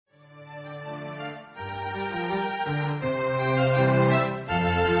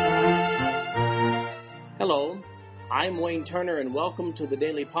I'm Wayne Turner, and welcome to the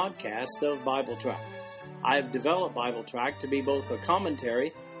daily podcast of Bible Track. I've developed Bible Track to be both a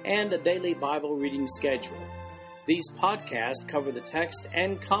commentary and a daily Bible reading schedule. These podcasts cover the text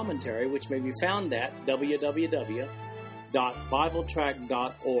and commentary, which may be found at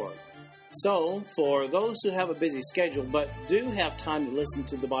www.bibletrack.org. So, for those who have a busy schedule but do have time to listen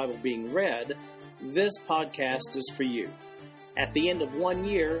to the Bible being read, this podcast is for you. At the end of 1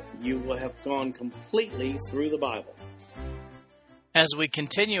 year, you will have gone completely through the Bible. As we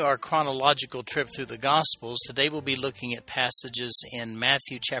continue our chronological trip through the Gospels, today we'll be looking at passages in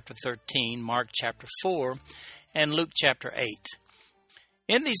Matthew chapter 13, Mark chapter 4, and Luke chapter 8.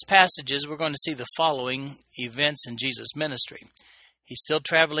 In these passages, we're going to see the following events in Jesus' ministry. He's still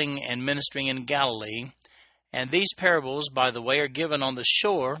traveling and ministering in Galilee, and these parables, by the way, are given on the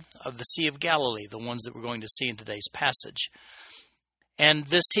shore of the Sea of Galilee, the ones that we're going to see in today's passage. And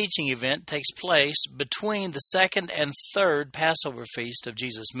this teaching event takes place between the second and third Passover feast of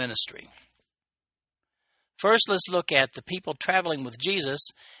Jesus' ministry. First, let's look at the people traveling with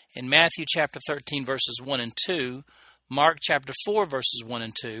Jesus in Matthew chapter 13, verses 1 and 2, Mark chapter 4, verses 1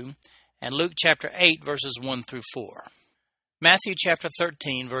 and 2, and Luke chapter 8, verses 1 through 4. Matthew chapter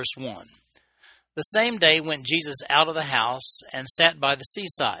 13, verse 1. The same day went Jesus out of the house and sat by the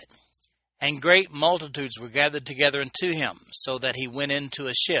seaside. And great multitudes were gathered together unto him, so that he went into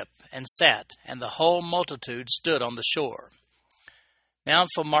a ship and sat, and the whole multitude stood on the shore. Now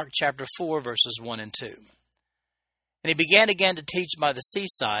for Mark chapter 4, verses 1 and 2. And he began again to teach by the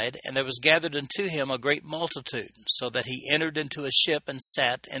seaside, and there was gathered unto him a great multitude, so that he entered into a ship and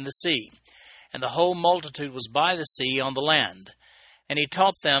sat in the sea. And the whole multitude was by the sea on the land. And he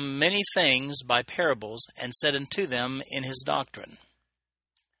taught them many things by parables, and said unto them in his doctrine.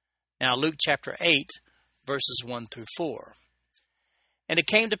 Now Luke chapter 8, verses 1 through 4. And it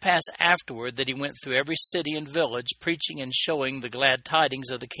came to pass afterward that he went through every city and village, preaching and showing the glad tidings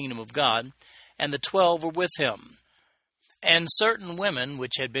of the kingdom of God, and the 12 were with him. And certain women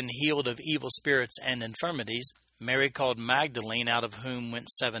which had been healed of evil spirits and infirmities, Mary called Magdalene, out of whom went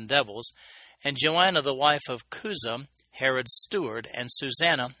 7 devils, and Joanna the wife of Chuza, Herod's steward, and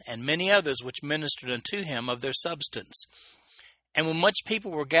Susanna, and many others which ministered unto him of their substance. And when much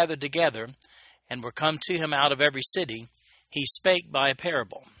people were gathered together, and were come to him out of every city, he spake by a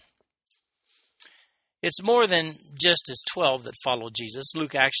parable. It's more than just his 12 that followed Jesus.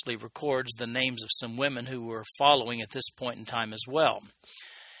 Luke actually records the names of some women who were following at this point in time as well.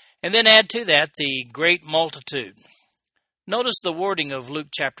 And then add to that the great multitude. Notice the wording of Luke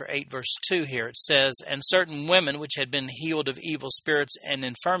chapter 8, verse 2 here. It says, And certain women which had been healed of evil spirits and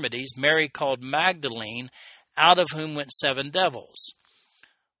infirmities, Mary called Magdalene, out of whom went 7 devils.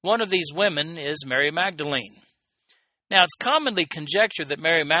 One of these women is Mary Magdalene. Now, it's commonly conjectured that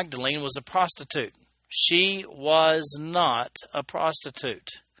Mary Magdalene was a prostitute. She was not a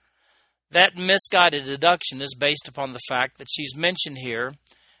prostitute. That misguided deduction is based upon the fact that she's mentioned here,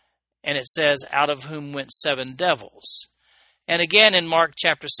 and it says, out of whom went 7 devils. And again in Mark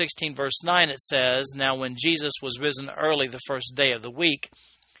chapter 16, verse 9, it says, Now when Jesus was risen early the first day of the week,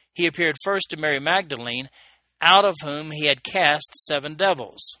 he appeared first to Mary Magdalene, out of whom he had cast 7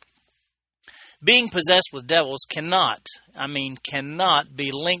 devils. Being possessed with devils cannot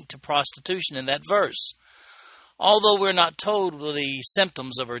be linked to prostitution in that verse. Although we're not told the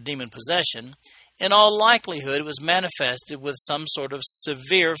symptoms of her demon possession, in all likelihood it was manifested with some sort of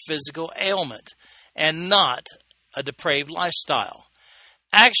severe physical ailment and not a depraved lifestyle.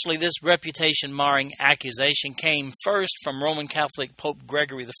 Actually, this reputation-marring accusation came first from Roman Catholic Pope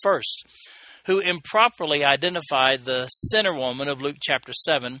Gregory I, who improperly identified the sinner woman of Luke chapter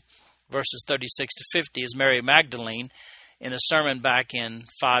 7, verses 36 to 50, as Mary Magdalene in a sermon back in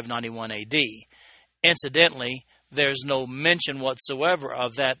 591 A.D. Incidentally, there's no mention whatsoever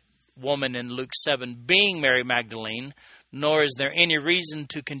of that woman in Luke 7 being Mary Magdalene, nor is there any reason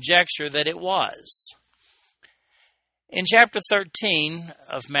to conjecture that it was. In chapter 13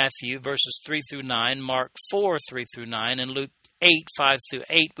 of Matthew, verses 3 through 9, Mark 4, 3 through 9, and Luke 8, 5 through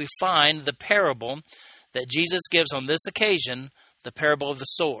 8, we find the parable that Jesus gives on this occasion, the parable of the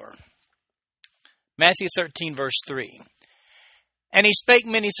sower. Matthew 13, verse 3. And he spake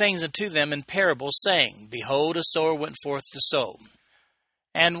many things unto them in parables, saying, Behold, a sower went forth to sow.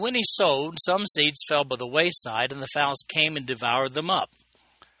 And when he sowed, some seeds fell by the wayside, and the fowls came and devoured them up.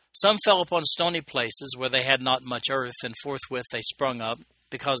 Some fell upon stony places where they had not much earth, and forthwith they sprung up,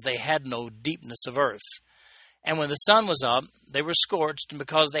 because they had no deepness of earth. And when the sun was up, they were scorched, and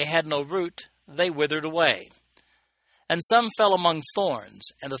because they had no root, they withered away. And some fell among thorns,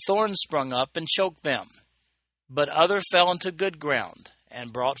 and the thorns sprung up and choked them. But other fell into good ground,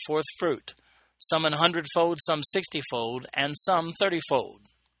 and brought forth fruit, some 100-fold, some 60-fold, and some 30-fold.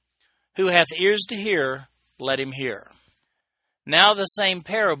 Who hath ears to hear, let him hear. Now the same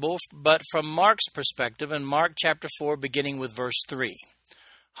parable, but from Mark's perspective, in Mark chapter 4, beginning with verse 3.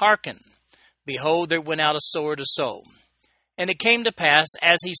 Hearken, behold, there went out a sower to sow. And it came to pass,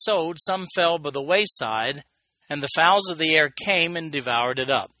 as he sowed, some fell by the wayside, and the fowls of the air came and devoured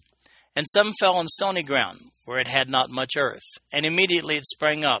it up. And some fell on stony ground, where it had not much earth, and immediately it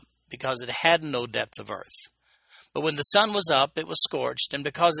sprang up, because it had no depth of earth. But when the sun was up, it was scorched, and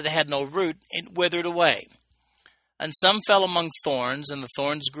because it had no root, it withered away. And some fell among thorns, and the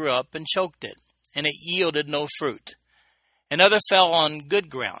thorns grew up and choked it, and it yielded no fruit. And other fell on good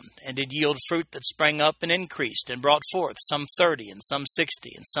ground, and did yield fruit that sprang up and increased, and brought forth some 30, and some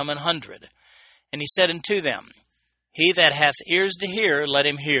 60, and some 100. And he said unto them, He that hath ears to hear, let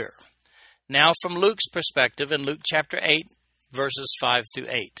him hear. Now from Luke's perspective, in Luke chapter 8, verses 5 through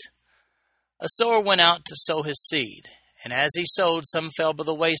 8. A sower went out to sow his seed, and as he sowed, some fell by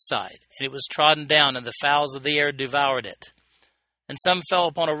the wayside, and it was trodden down, and the fowls of the air devoured it. And some fell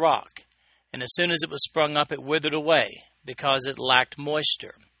upon a rock, and as soon as it was sprung up, it withered away, because it lacked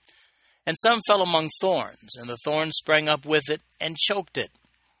moisture. And some fell among thorns, and the thorns sprang up with it, and choked it.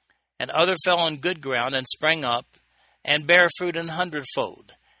 And other fell on good ground, and sprang up, and bare fruit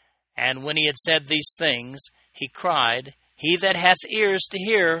 100-fold. And when he had said these things, he cried, He that hath ears to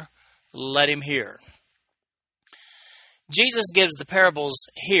hear, let him hear. Jesus gives the parables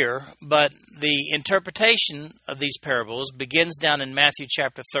here, but the interpretation of these parables begins down in Matthew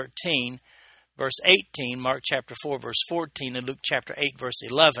chapter 13, verse 18, Mark chapter 4, verse 14, and Luke chapter 8, verse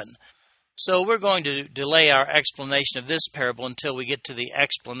 11. So we're going to delay our explanation of this parable until we get to the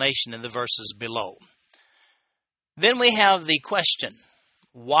explanation in the verses below. Then we have the question,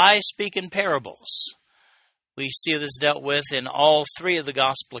 why speak in parables? We see this dealt with in all three of the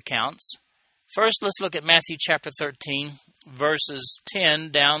gospel accounts. First, let's look at Matthew chapter 13, verses 10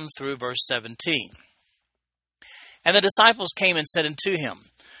 down through verse 17. And the disciples came and said unto him,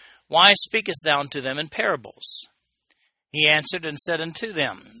 Why speakest thou unto them in parables? He answered and said unto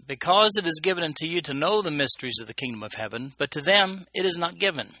them, Because it is given unto you to know the mysteries of the kingdom of heaven, but to them it is not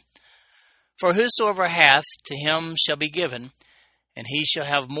given. For whosoever hath, to him shall be given, and he shall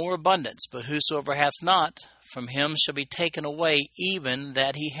have more abundance. But whosoever hath not, from him shall be taken away even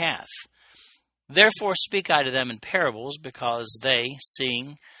that he hath. Therefore speak I to them in parables, because they,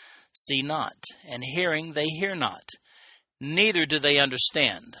 seeing, see not, and hearing, they hear not, neither do they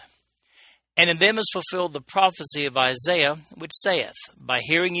understand. And in them is fulfilled the prophecy of Isaiah, which saith, By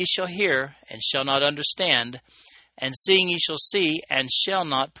hearing ye shall hear, and shall not understand, and seeing ye shall see, and shall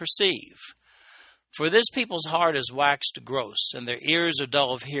not perceive. For this people's heart is waxed gross, and their ears are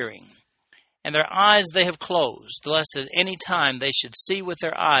dull of hearing. And their eyes they have closed, lest at any time they should see with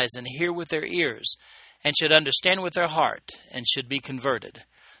their eyes, and hear with their ears, and should understand with their heart, and should be converted,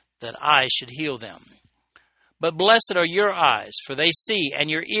 that I should heal them. But blessed are your eyes, for they see, and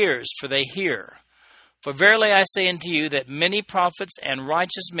your ears, for they hear. For verily I say unto you, that many prophets and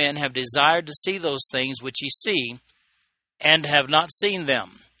righteous men have desired to see those things which ye see, and have not seen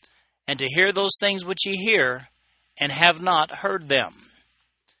them, and to hear those things which ye hear, and have not heard them.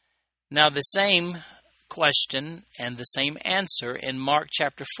 Now the same question and the same answer in Mark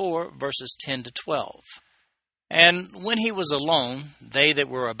chapter 4, verses 10 to 12. And when he was alone, they that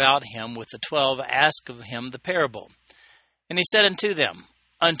were about him with the 12 asked of him the parable. And he said unto them,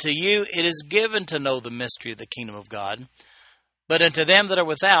 Unto you it is given to know the mystery of the kingdom of God, but unto them that are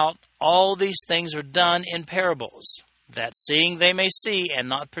without, all these things are done in parables, that seeing they may see and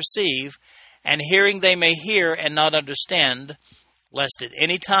not perceive, and hearing they may hear and not understand, lest at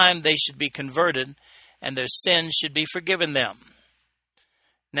any time they should be converted, and their sins should be forgiven them.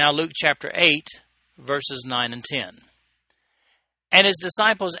 Now Luke chapter 8, verses 9 and 10. And his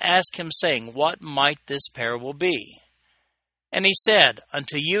disciples asked him, saying, What might this parable be? And he said,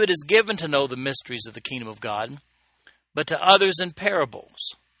 Unto you it is given to know the mysteries of the kingdom of God, but to others in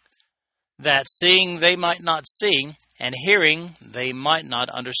parables, that seeing they might not see, and hearing they might not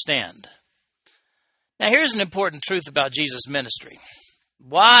understand. Now here's an important truth about Jesus' ministry.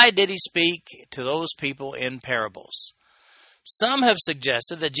 Why did he speak to those people in parables? Some have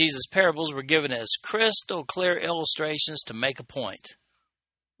suggested that Jesus' parables were given as crystal clear illustrations to make a point.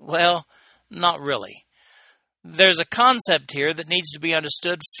 Well, not really. There's a concept here that needs to be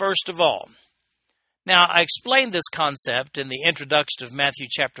understood first of all. Now, I explained this concept in the introduction of Matthew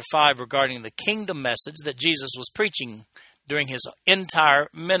chapter 5 regarding the kingdom message that Jesus was preaching during his entire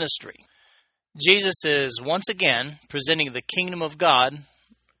ministry. Jesus is once again presenting the kingdom of God,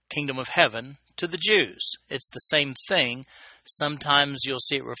 kingdom of heaven, to the Jews. It's the same thing. Sometimes you'll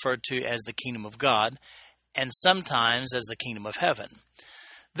see it referred to as the kingdom of God, and sometimes as the kingdom of heaven.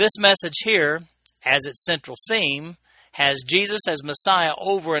 This message here, as its central theme, has Jesus as Messiah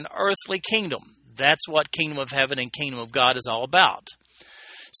over an earthly kingdom. That's what kingdom of heaven and kingdom of God is all about.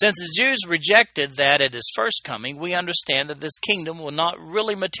 Since the Jews rejected that at His first coming, we understand that this kingdom will not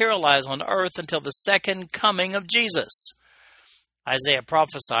really materialize on earth until the second coming of Jesus. Isaiah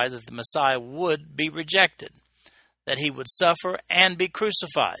prophesied that the Messiah would be rejected, that He would suffer and be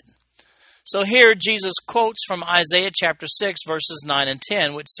crucified. So here Jesus quotes from Isaiah chapter 6, verses 9 and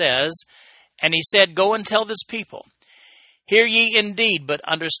 10, which says, "And He said, Go and tell this people, Hear ye indeed, but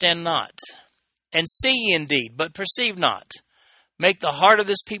understand not, and see ye indeed, but perceive not. Make the heart of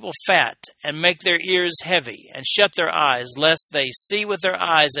this people fat, and make their ears heavy, and shut their eyes, lest they see with their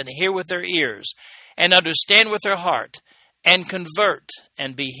eyes, and hear with their ears, and understand with their heart, and convert,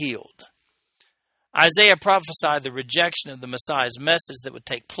 and be healed." Isaiah prophesied the rejection of the Messiah's message that would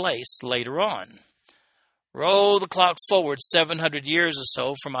take place later on. Roll the clock forward 700 years or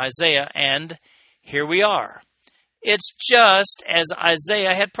so from Isaiah, and here we are. It's just as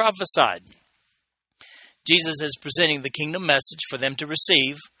Isaiah had prophesied. Jesus is presenting the kingdom message for them to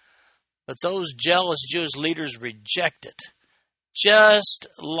receive, but those jealous Jewish leaders reject it, just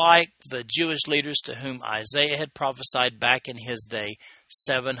like the Jewish leaders to whom Isaiah had prophesied back in his day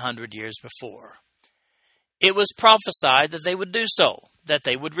 700 years before. It was prophesied that they would do so, that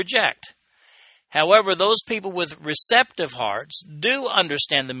they would reject. However, those people with receptive hearts do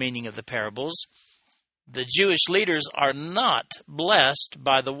understand the meaning of the parables. The Jewish leaders are not blessed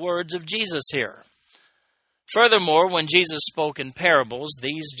by the words of Jesus here. Furthermore, when Jesus spoke in parables,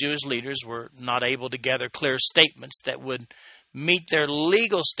 these Jewish leaders were not able to gather clear statements that would meet their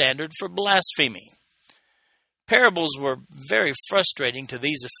legal standard for blasphemy. Parables were very frustrating to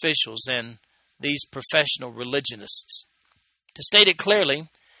these officials and these professional religionists. To state it clearly,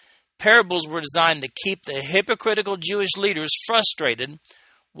 parables were designed to keep the hypocritical Jewish leaders frustrated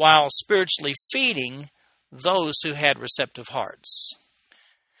while spiritually feeding those who had receptive hearts.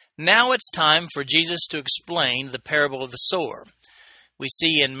 Now it's time for Jesus to explain the parable of the sower. We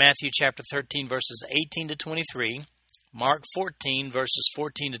see in Matthew chapter 13, verses 18 to 23, Mark 14, verses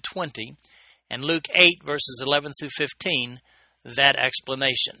 14 to 20, and Luke 8, verses 11 through 15, that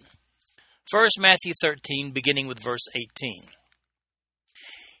explanation. First, Matthew 13, beginning with verse 18.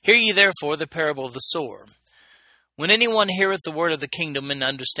 "Hear ye therefore the parable of the sower. When anyone heareth the word of the kingdom and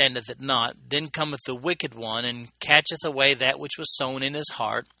understandeth it not, then cometh the wicked one, and catcheth away that which was sown in his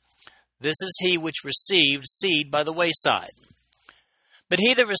heart. This is he which received seed by the wayside. But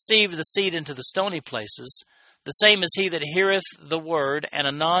he that received the seed into the stony places, the same is he that heareth the word, and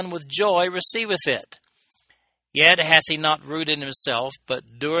anon with joy receiveth it. Yet hath he not root in himself,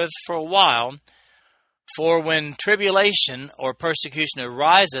 but dureth for a while. For when tribulation or persecution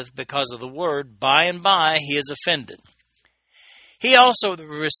ariseth because of the word, by and by he is offended. He also that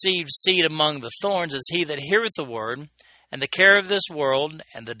received seed among the thorns is he that heareth the word, and the care of this world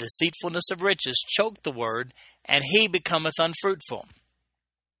and the deceitfulness of riches choke the word, and he becometh unfruitful.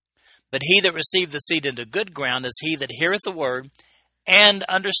 But he that received the seed into good ground is he that heareth the word, and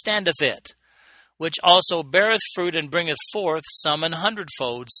understandeth it, which also beareth fruit and bringeth forth some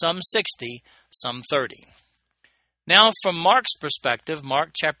 100-fold, some 60, some 30. Now from Mark's perspective,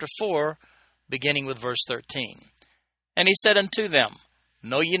 Mark chapter 4, beginning with verse 13. "And he said unto them,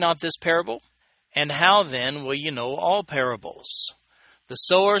 Know ye not this parable? And how then will ye know all parables? The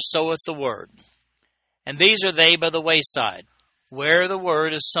sower soweth the word. And these are they by the wayside, where the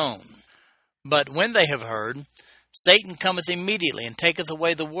word is sown. But when they have heard, Satan cometh immediately, and taketh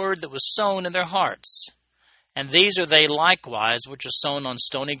away the word that was sown in their hearts. And these are they likewise which are sown on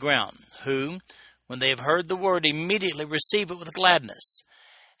stony ground, who, when they have heard the word, immediately receive it with gladness,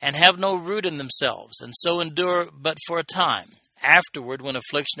 and have no root in themselves, and so endure but for a time. Afterward, when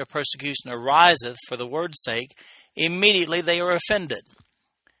affliction or persecution ariseth for the word's sake, immediately they are offended.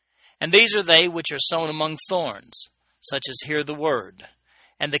 And these are they which are sown among thorns, such as hear the word.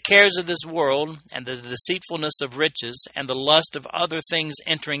 And the cares of this world, and the deceitfulness of riches, and the lust of other things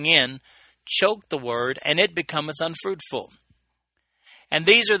entering in, choke the word, and it becometh unfruitful. And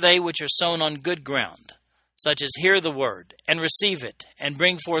these are they which are sown on good ground, such as hear the word, and receive it, and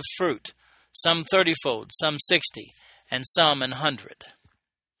bring forth fruit, some 30-fold, some 60, and some 100.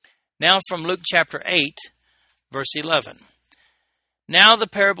 Now from Luke chapter 8, verse 11. Now the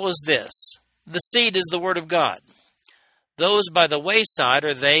parable is this: the seed is the word of God. Those by the wayside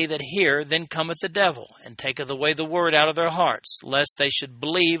are they that hear, then cometh the devil, and taketh away the word out of their hearts, lest they should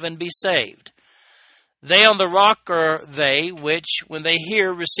believe and be saved. They on the rock are they which, when they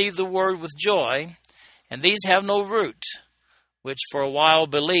hear, receive the word with joy, and these have no root, which for a while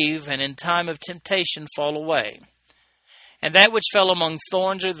believe, and in time of temptation fall away. And that which fell among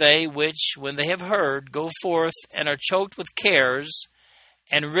thorns are they which, when they have heard, go forth and are choked with cares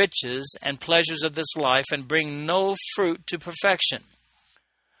and riches and pleasures of this life, and bring no fruit to perfection.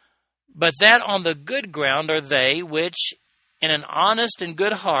 But that on the good ground are they which, in an honest and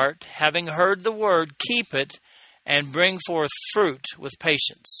good heart, having heard the word, keep it, and bring forth fruit with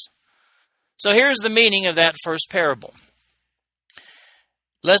patience. So here's the meaning of that first parable.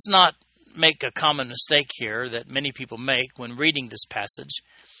 Let's not make a common mistake here that many people make when reading this passage.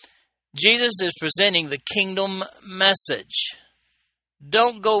 Jesus is presenting the kingdom message.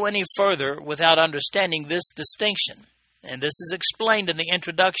 Don't go any further without understanding this distinction. And this is explained in the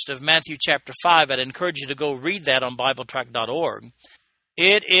introduction of Matthew chapter 5. I'd encourage you to go read that on BibleTrack.org.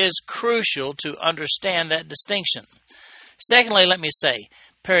 It is crucial to understand that distinction. Secondly, let me say,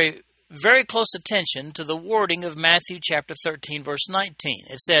 pay very close attention to the wording of Matthew chapter 13, verse 19.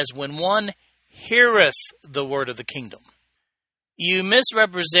 It says, when one heareth the word of the kingdom. You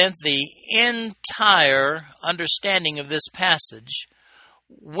misrepresent the entire understanding of this passage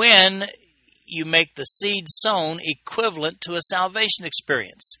when you make the seed sown equivalent to a salvation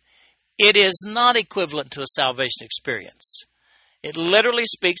experience. It is not equivalent to a salvation experience. It literally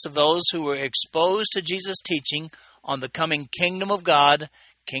speaks of those who were exposed to Jesus' teaching on the coming kingdom of God,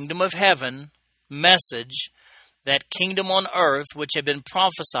 kingdom of heaven message, that kingdom on earth which had been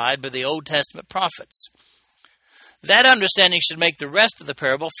prophesied by the Old Testament prophets. That understanding should make the rest of the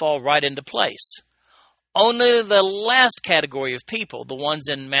parable fall right into place. Only the last category of people, the ones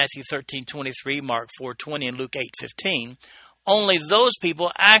in Matthew 13:23, Mark 4:20, and Luke 8:15, only those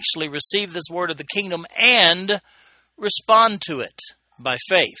people actually receive this word of the kingdom and respond to it by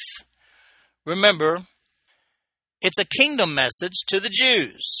faith. Remember, it's a kingdom message to the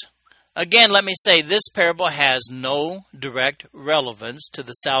Jews. Again, let me say, this parable has no direct relevance to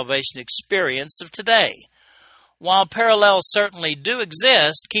the salvation experience of today. While parallels certainly do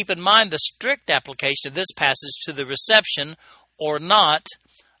exist, keep in mind the strict application of this passage to the reception or not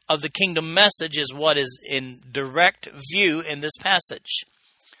of the kingdom message is what is in direct view in this passage.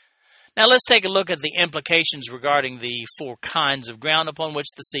 Now let's take a look at the implications regarding the four kinds of ground upon which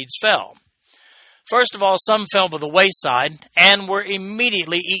the seeds fell. First of all, some fell by the wayside and were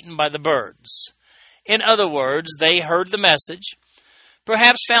immediately eaten by the birds. In other words, they heard the message,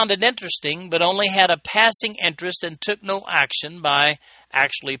 perhaps found it interesting, but only had a passing interest and took no action by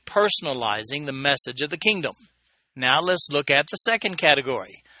actually personalizing the message of the kingdom. Now let's look at the second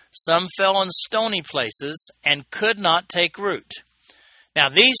category. Some fell in stony places and could not take root. Now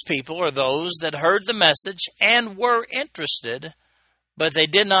these people are those that heard the message and were interested, but they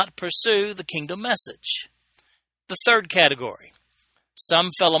did not pursue the kingdom message. The third category. Some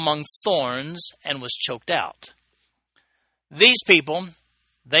fell among thorns and was choked out. These people,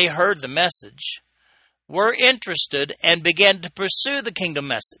 they heard the message, were interested, and began to pursue the kingdom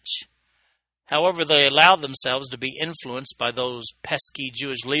message. However, they allowed themselves to be influenced by those pesky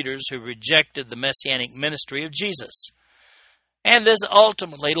Jewish leaders who rejected the messianic ministry of Jesus. And this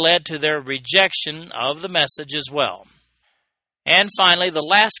ultimately led to their rejection of the message as well. And finally, the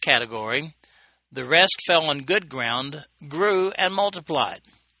last category, the rest fell on good ground, grew and multiplied.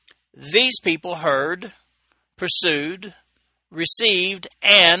 These people heard, pursued, received,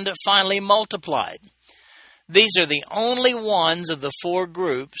 and finally multiplied. These are the only ones of the four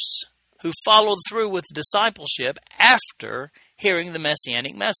groups who followed through with discipleship after hearing the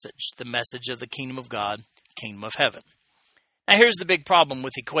messianic message, the message of the kingdom of God, kingdom of heaven. Now here's the big problem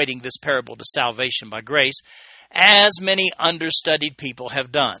with equating this parable to salvation by grace, as many understudied people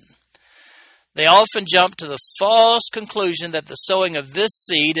have done. They often jump to the false conclusion that the sowing of this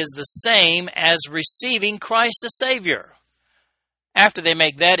seed is the same as receiving Christ as Savior. After they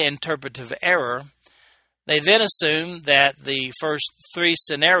make that interpretive error, they then assume that the first three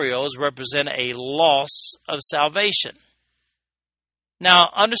scenarios represent a loss of salvation. Now,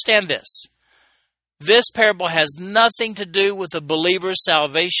 understand this. This parable has nothing to do with a believer's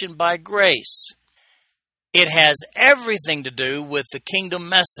salvation by grace. It has everything to do with the kingdom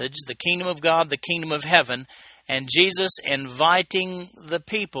message, the kingdom of God, the kingdom of heaven, and Jesus inviting the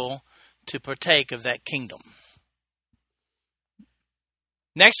people to partake of that kingdom.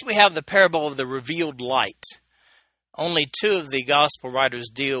 Next, we have the parable of the revealed light. Only two of the gospel writers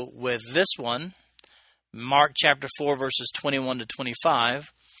deal with this one, Mark chapter 4, verses 21 to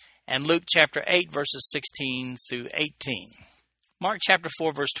 25, and Luke chapter 8, verses 16 through 18. Mark chapter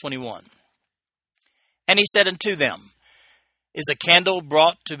 4, verse 21. And he said unto them, Is a candle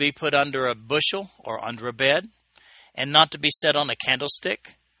brought to be put under a bushel or under a bed, and not to be set on a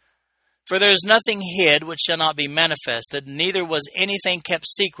candlestick? For there is nothing hid which shall not be manifested, neither was anything kept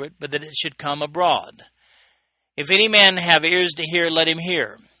secret, but that it should come abroad. If any man have ears to hear, let him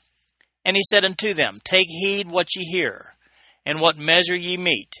hear. And he said unto them, Take heed what ye hear, and what measure ye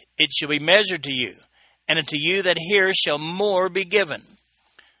mete, it shall be measured to you, and unto you that hear shall more be given.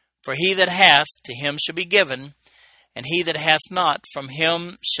 For he that hath, to him shall be given, and he that hath not, from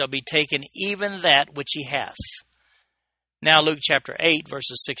him shall be taken even that which he hath. Now Luke chapter 8,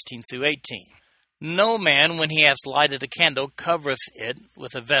 verses 16 through 18. No man, when he hath lighted a candle, covereth it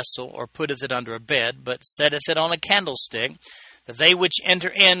with a vessel, or putteth it under a bed, but setteth it on a candlestick, that they which enter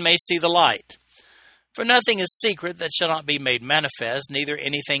in may see the light. For nothing is secret that shall not be made manifest, neither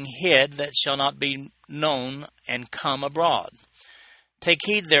anything hid that shall not be known and come abroad. Take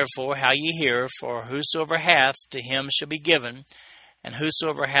heed therefore how ye hear, for whosoever hath, to him shall be given, and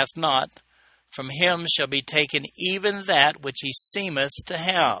whosoever hath not, from him shall be taken even that which he seemeth to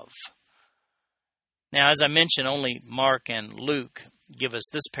have. Now, as I mentioned, only Mark and Luke give us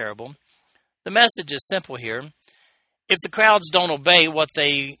this parable. The message is simple here. If the crowds don't obey what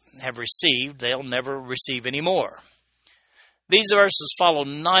they have received, they'll never receive any more. These verses follow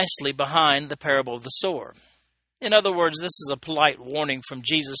nicely behind the parable of the sower. In other words, this is a polite warning from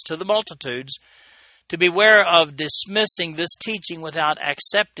Jesus to the multitudes to beware of dismissing this teaching without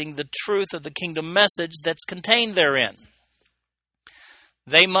accepting the truth of the kingdom message that's contained therein.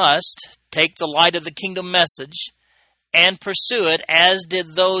 They must take the light of the kingdom message and pursue it, as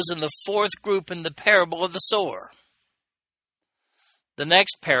did those in the fourth group in the parable of the sower. The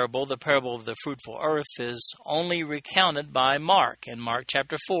next parable, the parable of the fruitful earth, is only recounted by Mark in Mark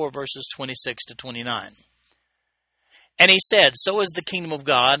chapter 4, verses 26 to 29. And he said, So is the kingdom of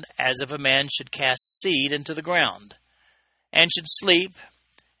God, as if a man should cast seed into the ground, and should sleep,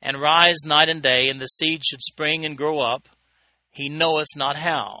 and rise night and day, and the seed should spring and grow up, he knoweth not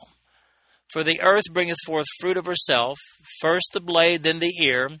how. For the earth bringeth forth fruit of herself, first the blade, then the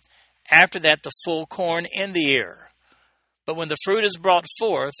ear, after that the full corn in the ear. But when the fruit is brought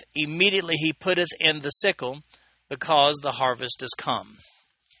forth, immediately he putteth in the sickle, because the harvest is come.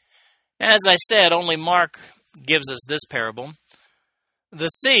 As I said, only Mark gives us this parable. The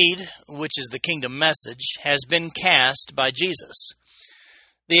seed, which is the kingdom message, has been cast by Jesus.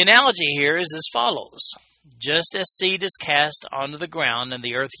 The analogy here is as follows. Just as seed is cast onto the ground and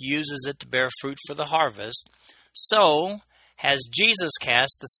the earth uses it to bear fruit for the harvest, so has Jesus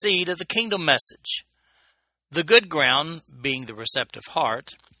cast the seed of the kingdom message. The good ground, being the receptive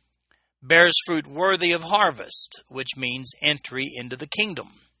heart, bears fruit worthy of harvest, which means entry into the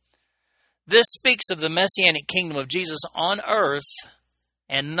kingdom. This speaks of the messianic kingdom of Jesus on earth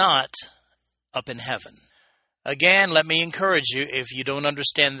and not up in heaven. Again, let me encourage you, if you don't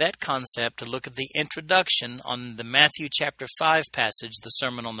understand that concept, to look at the introduction on the Matthew chapter 5 passage, the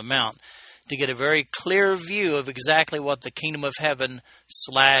Sermon on the Mount, to get a very clear view of exactly what the kingdom of heaven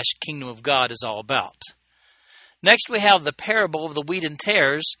 / kingdom of God is all about. Next, we have the parable of the wheat and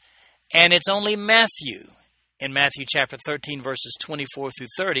tares, and it's only Matthew, in Matthew chapter 13, verses 24 through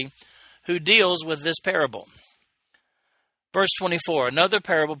 30, who deals with this parable. Verse 24, Another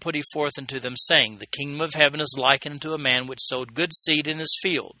parable put he forth unto them, saying, The kingdom of heaven is likened unto a man which sowed good seed in his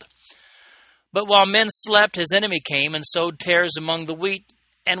field. But while men slept, his enemy came and sowed tares among the wheat,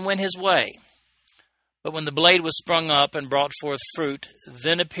 and went his way. But when the blade was sprung up and brought forth fruit,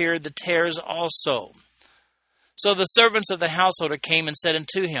 then appeared the tares also. So the servants of the householder came and said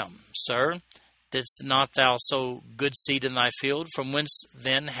unto him, Sir, didst not thou sow good seed in thy field? From whence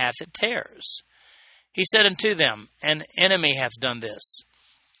then hath it tares? He said unto them, An enemy hath done this.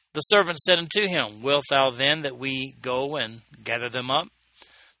 The servant said unto him, Wilt thou then that we go and gather them up?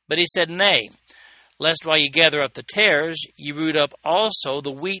 But he said, Nay, lest while ye gather up the tares, ye root up also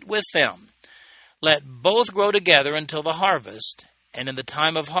the wheat with them. Let both grow together until the harvest. And in the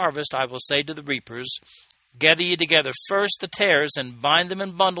time of harvest I will say to the reapers, Gather ye together first the tares, and bind them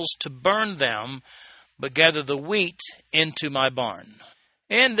in bundles to burn them, but gather the wheat into my barn.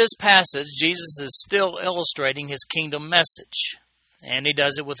 In this passage, Jesus is still illustrating his kingdom message, and he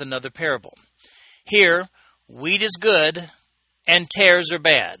does it with another parable. Here, wheat is good, and tares are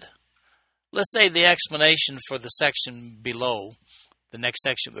bad. Let's say the explanation for the section below, the next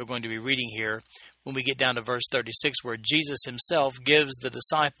section we're going to be reading here, when we get down to verse 36, where Jesus himself gives the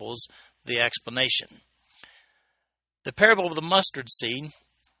disciples the explanation. The parable of the mustard seed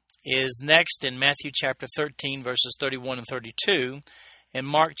is next in Matthew chapter 13, verses 31 and 32, and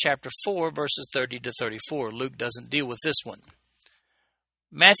Mark chapter 4, verses 30 to 34. Luke doesn't deal with this one.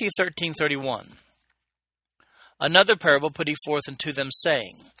 Matthew 13:31. Another parable put he forth unto them,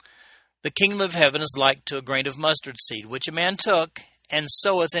 saying, The kingdom of heaven is like to a grain of mustard seed, which a man took, and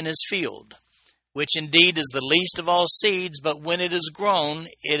soweth in his field, which indeed is the least of all seeds, but when it is grown,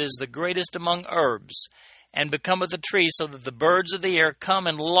 it is the greatest among herbs, and becometh a tree, so that the birds of the air come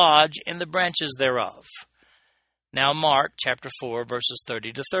and lodge in the branches thereof. Now Mark chapter 4, verses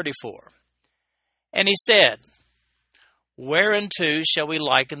 30 to 34. And he said, Whereunto shall we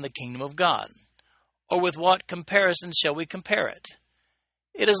liken the kingdom of God? Or with what comparison shall we compare it?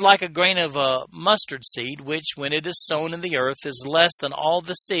 It is like a grain of a mustard seed, which, when it is sown in the earth, is less than all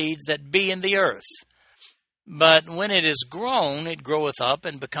the seeds that be in the earth. But when it is grown, it groweth up,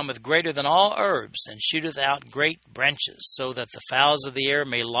 and becometh greater than all herbs, and shooteth out great branches, so that the fowls of the air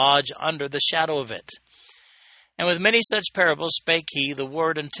may lodge under the shadow of it. And with many such parables spake he the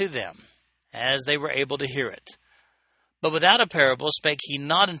word unto them, as they were able to hear it. But without a parable spake he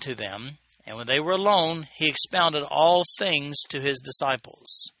not unto them, and when they were alone, he expounded all things to his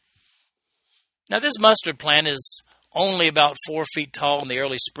disciples. Now this mustard plant is only about 4 feet tall in the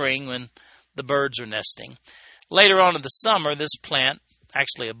early spring when the birds are nesting. Later on in the summer, this plant,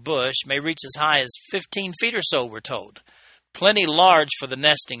 actually a bush, may reach as high as 15 feet or so, we're told. Plenty large for the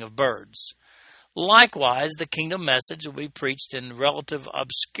nesting of birds. Likewise, the kingdom message will be preached in relative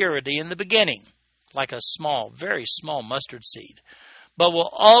obscurity in the beginning, like a small, very small mustard seed, but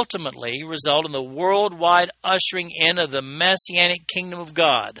will ultimately result in the worldwide ushering in of the Messianic kingdom of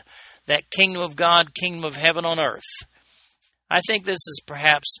God, that kingdom of God, kingdom of heaven on earth. I think this is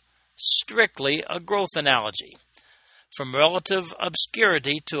perhaps strictly a growth analogy, from relative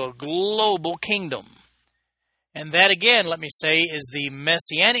obscurity to a global kingdom. And that, again, let me say, is the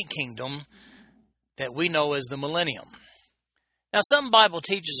Messianic kingdom that we know as the millennium. Now, some Bible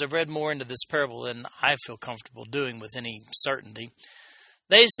teachers have read more into this parable than I feel comfortable doing with any certainty.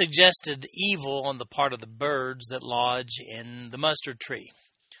 They've suggested evil on the part of the birds that lodge in the mustard tree.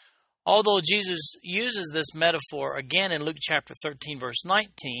 Although Jesus uses this metaphor again in Luke chapter 13, verse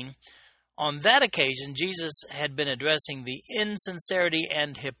 19, on that occasion, Jesus had been addressing the insincerity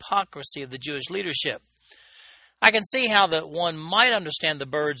and hypocrisy of the Jewish leadership. I can see how that one might understand the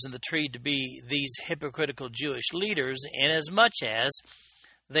birds in the tree to be these hypocritical Jewish leaders, inasmuch as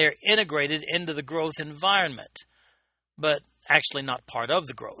they're integrated into the growth environment, but actually not part of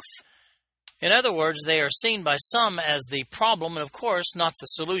the growth. In other words, they are seen by some as the problem and, of course, not the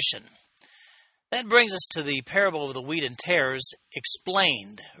solution. That brings us to the parable of the wheat and tares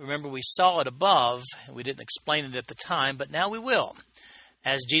explained. Remember, we saw it above. We didn't explain it at the time, but now we will,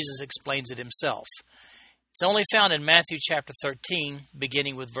 as Jesus explains it himself. It's only found in Matthew chapter 13,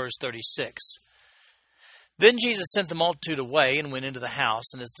 beginning with verse 36. Then Jesus sent the multitude away and went into the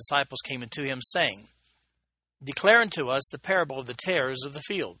house, and his disciples came unto him, saying, Declare unto us the parable of the tares of the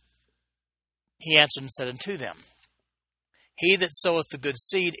field. He answered and said unto them, He that soweth the good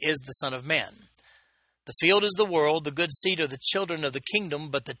seed is the Son of Man. The field is the world, the good seed are the children of the kingdom,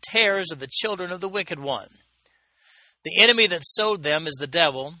 but the tares are the children of the wicked one. The enemy that sowed them is the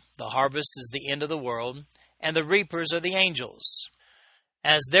devil, the harvest is the end of the world, and the reapers are the angels.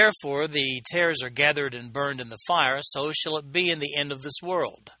 As therefore the tares are gathered and burned in the fire, so shall it be in the end of this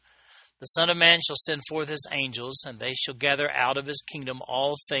world. The Son of Man shall send forth his angels, and they shall gather out of his kingdom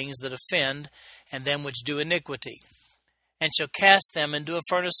all things that offend, and them which do iniquity, and shall cast them into a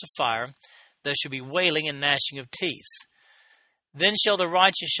furnace of fire. There shall be wailing and gnashing of teeth. Then shall the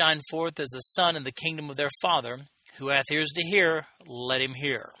righteous shine forth as the sun in the kingdom of their Father. Who hath ears to hear, let him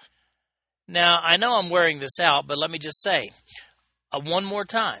hear. Now, I know I'm wearing this out, but let me just say, one more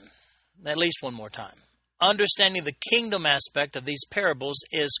time, at least one more time. Understanding the kingdom aspect of these parables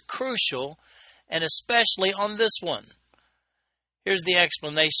is crucial, and especially on this one. Here's the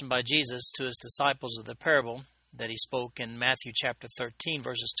explanation by Jesus to his disciples of the parable that he spoke in Matthew chapter 13,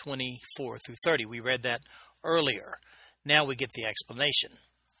 verses 24 through 30. We read that earlier. Now we get the explanation.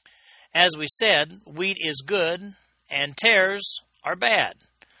 As we said, wheat is good and tares are bad.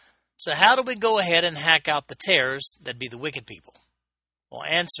 So how do we go ahead and hack out the tares that be the wicked people? Well,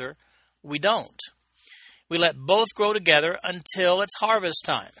 answer, we don't. We let both grow together until it's harvest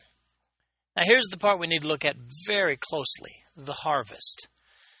time. Now here's the part we need to look at very closely, the harvest.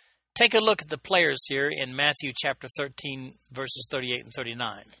 Take a look at the players here in Matthew chapter 13, verses 38 and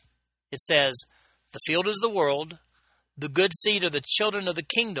 39. It says, The field is the world, the good seed are the children of the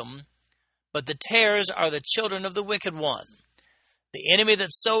kingdom, but the tares are the children of the wicked one. The enemy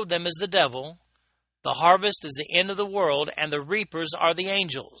that sowed them is the devil. The harvest is the end of the world, and the reapers are the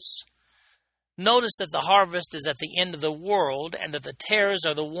angels. Notice that the harvest is at the end of the world, and that the tares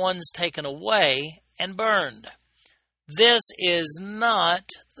are the ones taken away and burned. This is not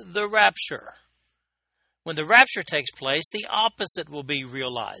the rapture. When the rapture takes place, the opposite will be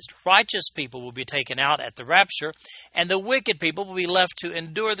realized. Righteous people will be taken out at the rapture, and the wicked people will be left to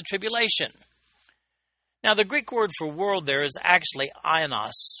endure the tribulation. Now, the Greek word for world there is actually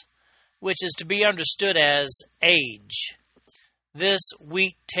ainos, which is to be understood as age. This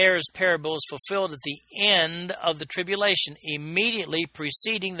wheat tares parable is fulfilled at the end of the tribulation, immediately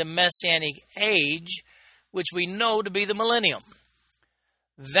preceding the Messianic age, which we know to be the millennium.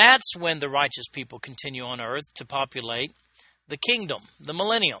 That's when the righteous people continue on earth to populate the kingdom, the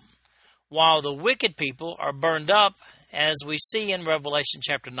millennium, while the wicked people are burned up, as we see in Revelation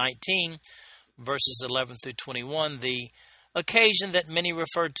chapter 19, verses 11 through 21, the occasion that many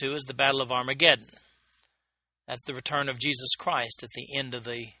refer to as the Battle of Armageddon. That's the return of Jesus Christ at the end of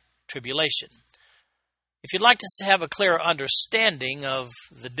the tribulation. If you'd like to have a clearer understanding of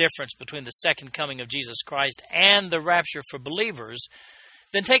the difference between the second coming of Jesus Christ and the rapture for believers,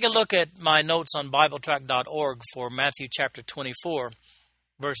 then take a look at my notes on BibleTrack.org for Matthew chapter 24,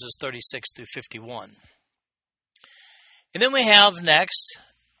 verses 36 through 51. And then we have next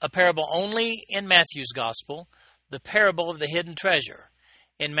a parable only in Matthew's Gospel, the parable of the hidden treasure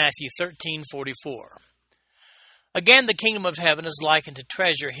in Matthew 13:44. Again, the kingdom of heaven is likened to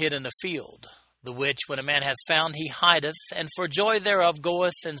treasure hid in a field, the which when a man hath found he hideth, and for joy thereof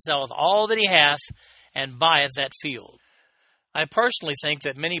goeth and selleth all that he hath, and buyeth that field. I personally think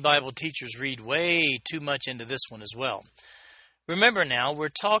that many Bible teachers read way too much into this one as well. Remember now, we're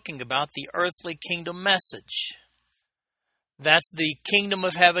talking about the earthly kingdom message. That's the kingdom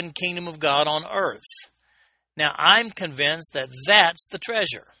of heaven, kingdom of God on earth. Now, I'm convinced that that's the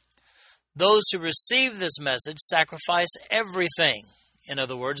treasure. Those who receive this message sacrifice everything. In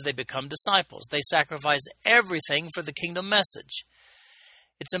other words, they become disciples. They sacrifice everything for the kingdom message.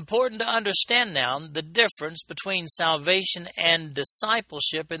 It's important to understand now the difference between salvation and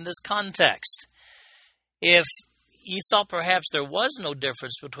discipleship in this context. If you thought perhaps there was no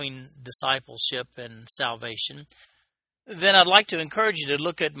difference between discipleship and salvation, then I'd like to encourage you to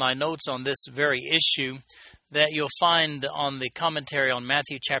look at my notes on this very issue that you'll find on the commentary on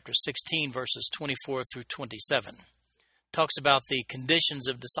Matthew chapter 16, verses 24 through 27. It talks about the conditions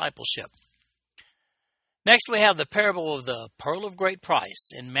of discipleship. Next, we have the parable of the pearl of great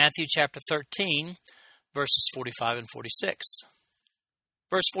price in Matthew chapter 13, verses 45 and 46.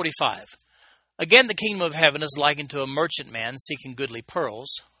 Verse 45. Again, the kingdom of heaven is likened to a merchant man seeking goodly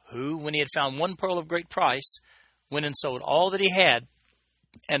pearls, who, when he had found one pearl of great price, went and sold all that he had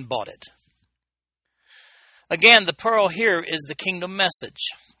and bought it. Again, the pearl here is the kingdom message.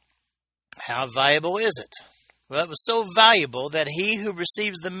 How valuable is it? Well, it was so valuable that he who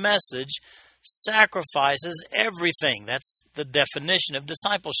receives the message sacrifices everything. That's the definition of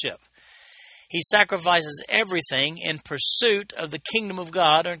discipleship. He sacrifices everything in pursuit of the kingdom of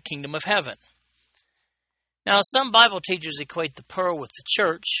God or kingdom of heaven. Now, some Bible teachers equate the pearl with the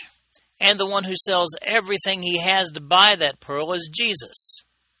church, and the one who sells everything he has to buy that pearl is Jesus.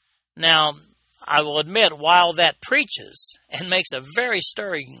 Now, I will admit, while that preaches and makes a very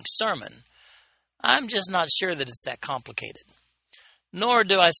stirring sermon, I'm just not sure that it's that complicated. Nor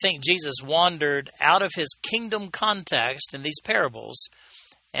do I think Jesus wandered out of his kingdom context in these parables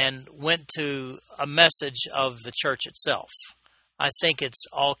and went to a message of the church itself. I think it's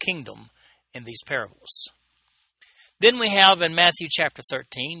all kingdom in these parables. Then we have in Matthew chapter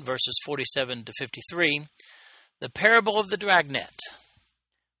 13, verses 47 to 53, the parable of the dragnet.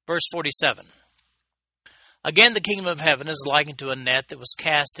 Verse 47. Again, the kingdom of heaven is likened to a net that was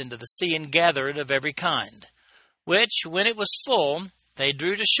cast into the sea and gathered of every kind, which, when it was full, they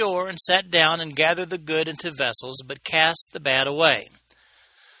drew to shore and sat down and gathered the good into vessels, but cast the bad away.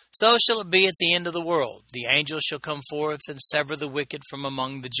 So shall it be at the end of the world. The angels shall come forth and sever the wicked from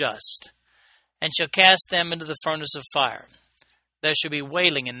among the just, and shall cast them into the furnace of fire. There shall be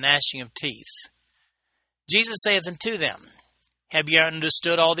wailing and gnashing of teeth. Jesus saith unto them, Have ye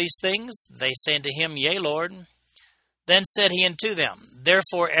understood all these things? They say unto him, Yea, Lord. Then said he unto them,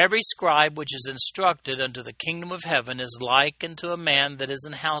 Therefore every scribe which is instructed unto the kingdom of heaven is like unto a man that is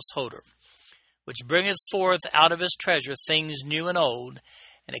an householder, which bringeth forth out of his treasure things new and old.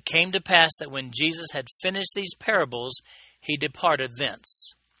 And it came to pass that when Jesus had finished these parables, he departed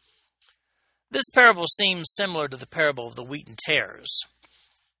thence. This parable seems similar to the parable of the wheat and tares.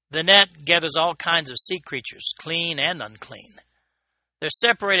 The net gathers all kinds of sea creatures, clean and unclean. They're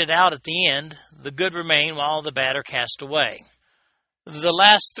separated out at the end. The good remain while the bad are cast away. The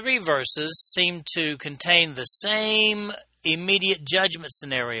last three verses seem to contain the same immediate judgment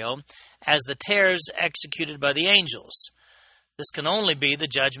scenario as the tares executed by the angels. This can only be the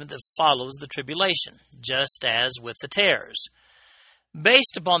judgment that follows the tribulation, just as with the tares.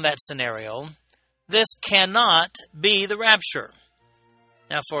 Based upon that scenario, this cannot be the rapture.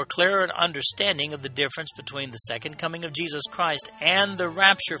 Now, for a clearer understanding of the difference between the second coming of Jesus Christ and the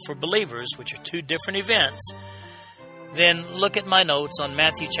rapture for believers, which are two different events, then look at my notes on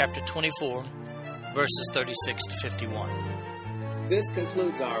Matthew chapter 24, verses 36 to 51. This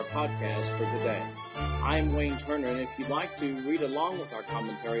concludes our podcast for today. I'm Wayne Turner, and if you'd like to read along with our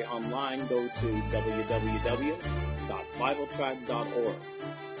commentary online, go to www.bibletrack.org.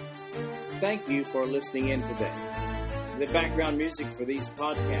 Thank you for listening in today. The background music for these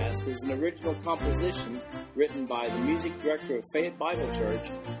podcasts is an original composition written by the music director of Fayette Bible Church,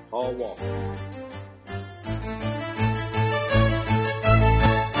 Paul Walker.